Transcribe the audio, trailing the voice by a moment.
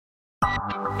Hi,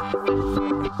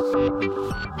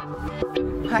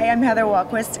 I'm Heather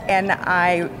Wahlquist, and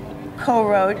I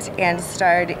co-wrote and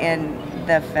starred in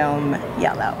the film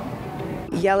Yellow.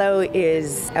 Yellow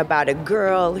is about a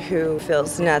girl who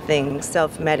feels nothing,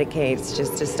 self-medicates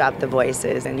just to stop the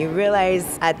voices, and you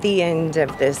realize at the end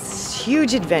of this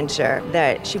huge adventure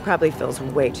that she probably feels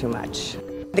way too much.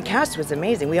 The cast was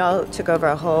amazing. We all took over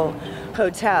a whole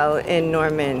hotel in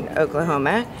Norman,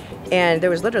 Oklahoma, and there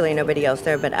was literally nobody else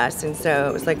there but us, and so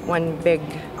it was like one big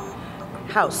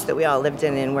house that we all lived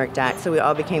in and worked at, so we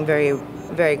all became very,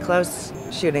 very close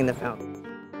shooting the film.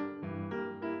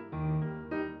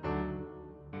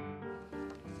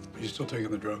 Are you still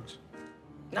taking the drugs?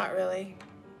 Not really.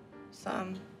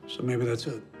 Some. So maybe that's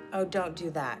it. Oh, don't do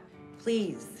that.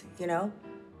 Please, you know?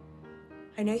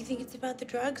 I know you think it's about the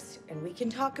drugs, and we can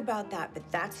talk about that, but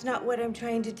that's not what I'm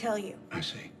trying to tell you. I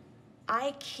see.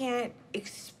 I can't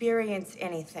experience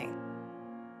anything.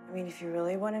 I mean, if you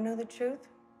really want to know the truth,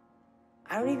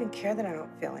 I don't even care that I don't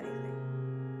feel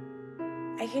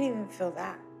anything. I can't even feel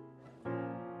that.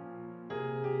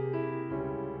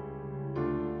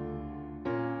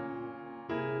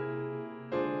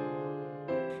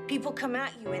 People come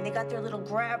at you and they got their little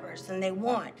grabbers and they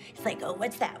want. It's like, oh,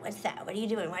 what's that? What's that? What are you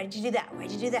doing? Why did you do that? Why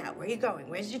did you do that? Where are you going?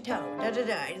 Where's your toe? Da da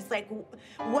da. It's like,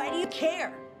 why do you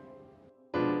care?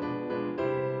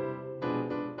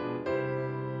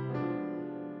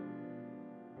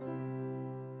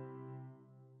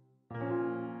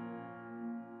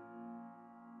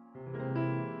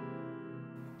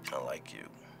 I like you.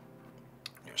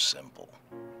 You're simple.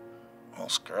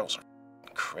 Most girls are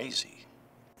crazy.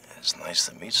 It's nice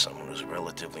to meet someone who's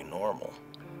relatively normal.